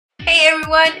Hey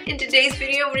everyone, in today's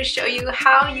video I'm going to show you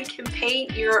how you can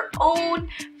paint your own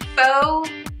faux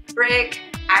brick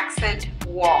accent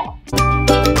wall. So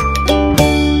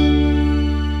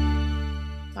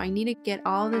I need to get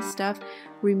all this stuff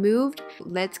removed.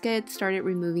 Let's get started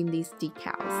removing these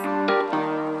decals.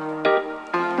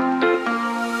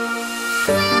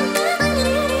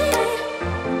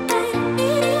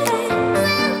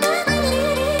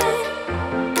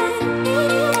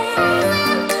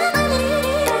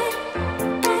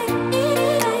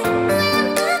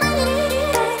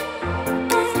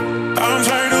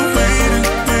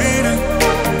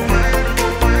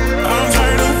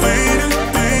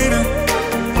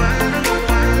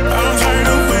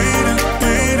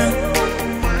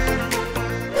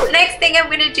 I'm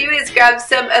going to do is grab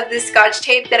some of the Scotch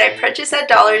tape that I purchased at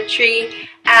Dollar Tree,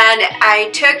 and I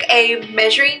took a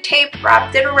measuring tape,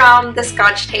 wrapped it around the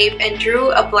Scotch tape, and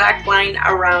drew a black line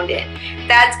around it.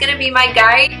 That's going to be my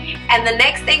guide. And the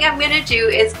next thing I'm going to do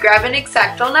is grab an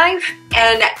X-Acto knife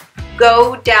and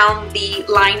go down the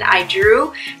line I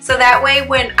drew, so that way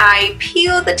when I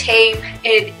peel the tape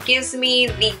it gives me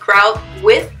the grout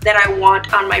width that I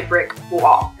want on my brick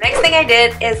wall. Next thing I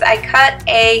did is I cut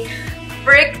a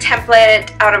brick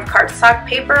template out of cardstock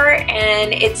paper,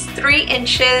 and it's 3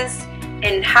 inches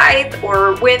in height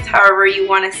or width, however you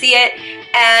want to see it,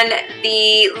 and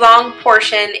the long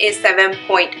portion is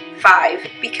 7.5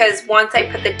 because once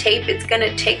I put the tape it's going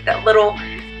to take that little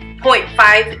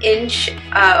 0.5 inch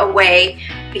away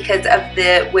because of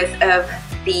the width of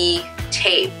the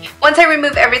tape. Once I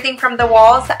remove everything from the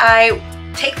walls, I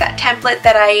take that template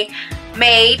that I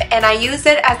made and I use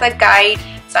it as a guide.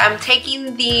 So I'm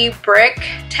taking the brick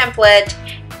template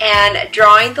and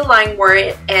drawing the line where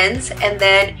it ends, and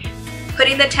then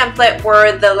putting the template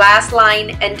where the last line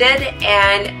ended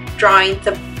and drawing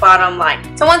the bottom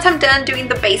line. So once I'm done doing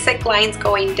the basic lines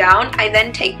going down, I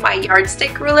then take my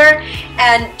yardstick ruler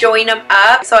and join them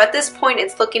up. So at this point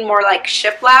it's looking more like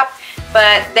shiplap,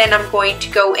 but then I'm going to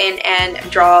go in and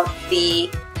draw the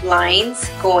lines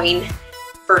going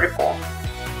vertical.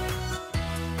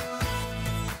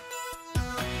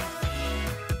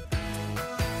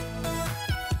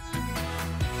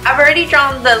 I've already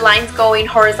drawn the lines going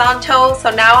horizontal,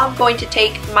 so now I'm going to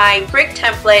take my brick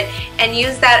template and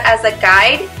use that as a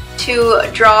guide to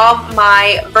draw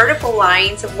my vertical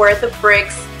lines of where the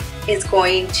bricks is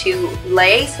going to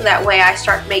lay, so that way I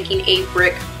start making a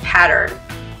brick pattern.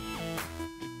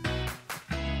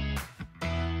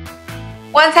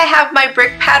 Once I have my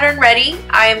brick pattern ready,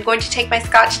 I am going to take my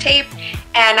Scotch tape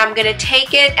and I'm going to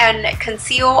take it and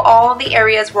conceal all the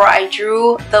areas where I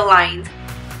drew the lines.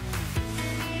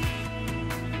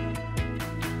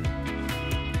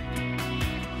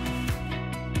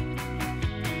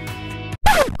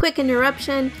 Quick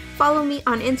interruption, follow me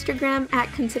on Instagram at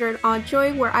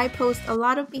ConsiderItAllJoy, where I post a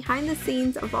lot of behind the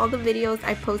scenes of all the videos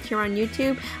I post here on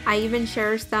YouTube. I even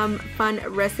share some fun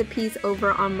recipes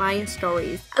over on my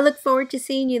stories. I look forward to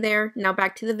seeing you there. Now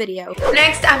back to the video.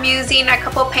 Next, I'm using a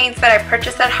couple paints that I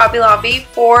purchased at Hobby Lobby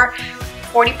for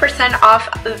 40%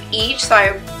 off of each, so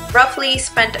I roughly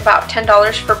spent about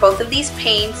 $10 for both of these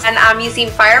paints, and I'm using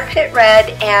Fire Pit Red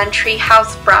and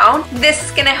Treehouse Brown. This is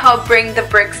going to help bring the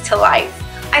bricks to life.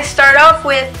 I start off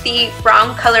with the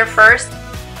brown color first.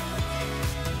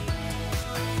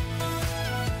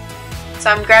 So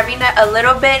I'm grabbing it a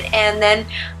little bit and then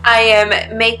I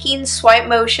am making swipe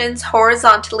motions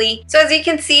horizontally. So as you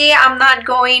can see, I'm not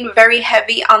going very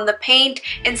heavy on the paint.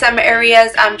 In some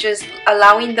areas, I'm just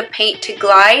allowing the paint to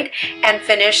glide and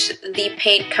finish the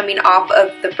paint coming off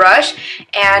of the brush.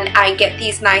 And I get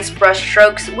these nice brush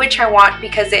strokes, which I want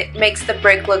because it makes the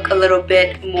brick look a little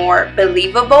bit more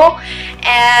believable.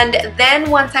 And then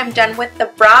once I'm done with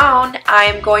the brown,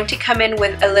 I'm going to come in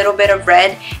with a little bit of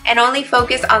red and only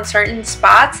focus on certain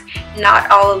spots,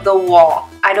 not all of the wall.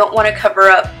 I don't want to cover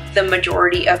up the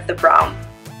majority of the brown.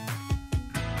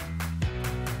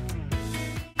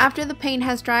 After the paint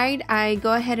has dried, I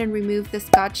go ahead and remove the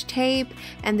Scotch tape,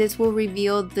 and this will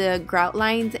reveal the grout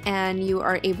lines and you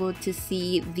are able to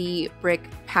see the brick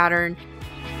pattern.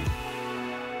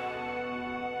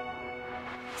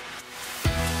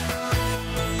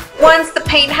 Once the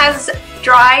paint has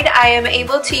dried, I am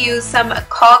able to use some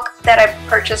caulk that I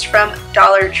purchased from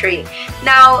Dollar Tree.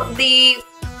 Now, the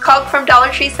caulk from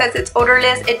Dollar Tree says it's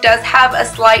odorless. It does have a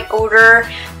slight odor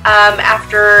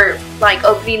after like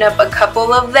opening up a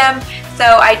couple of them, so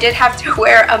I did have to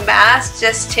wear a mask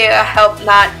just to help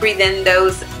not breathe in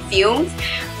those fumes,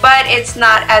 but it's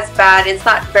not as bad. It's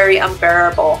not very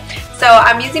unbearable. So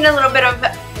I'm using a little bit of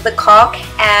the caulk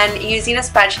and using a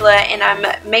spatula, and I'm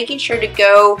making sure to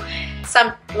go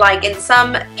in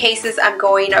some cases I'm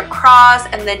going across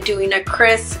and then doing a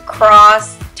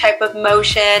crisscross type of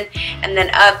motion, and then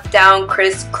up, down,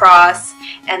 crisscross,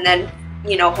 and then,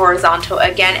 you know, horizontal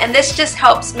again. And this just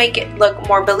helps make it look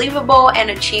more believable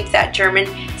and achieve that German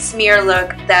smear look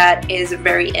that is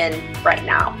very in right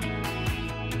now.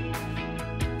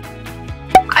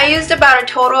 I used about a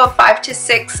total of 5 to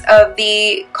 6 of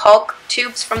the caulk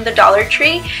tubes from the Dollar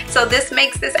Tree, so this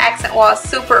makes this accent wall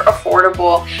super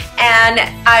affordable. And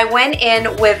I went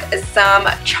in with some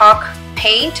chalk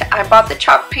paint. I bought the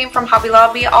chalk paint from Hobby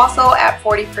Lobby also at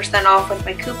 40% off with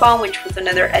my coupon, which was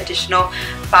another additional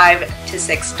 $5 to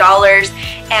 $6.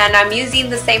 And I'm using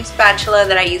the same spatula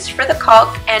that I used for the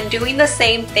caulk and doing the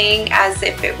same thing as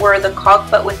if it were the caulk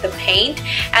but with the paint.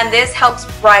 And this helps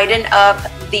brighten up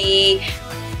the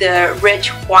rich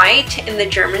white in the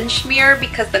German schmear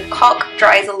because the caulk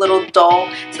dries a little dull,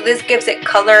 so this gives it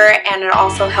color, and it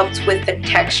also helps with the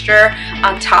texture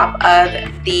on top of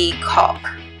the caulk.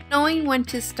 Knowing when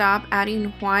to stop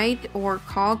adding white or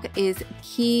caulk is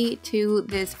key to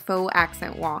this faux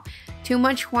accent wall. Too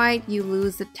much white, you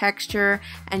lose the texture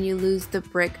and you lose the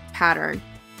brick pattern.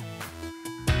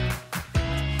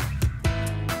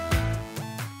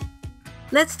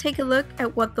 Let's take a look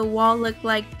at what the wall looked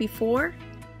like before.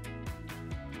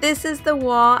 This is the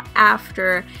wall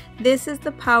after. This is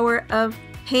the power of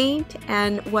paint,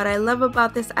 and what I love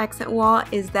about this accent wall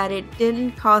is that it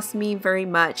didn't cost me very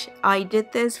much. I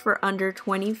did this for under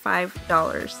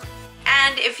 $25.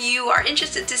 And if you are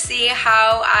interested to see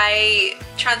how I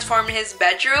transformed his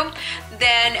bedroom,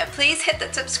 then please hit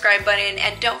the subscribe button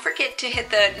and don't forget to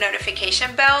hit the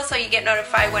notification bell so you get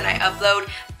notified when I upload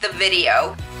the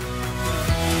video.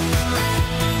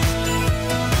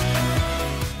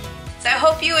 So I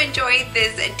hope you enjoyed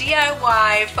this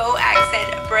DIY faux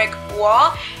accent brick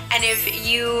wall, and if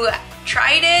you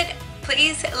tried it,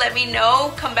 please let me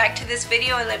know. Come back to this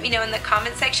video and let me know in the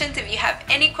comment sections. If you have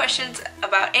any questions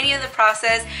about any of the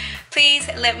process, please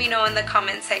let me know in the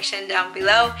comment section down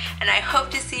below, and I hope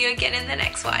to see you again in the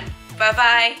next one. Bye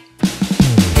bye.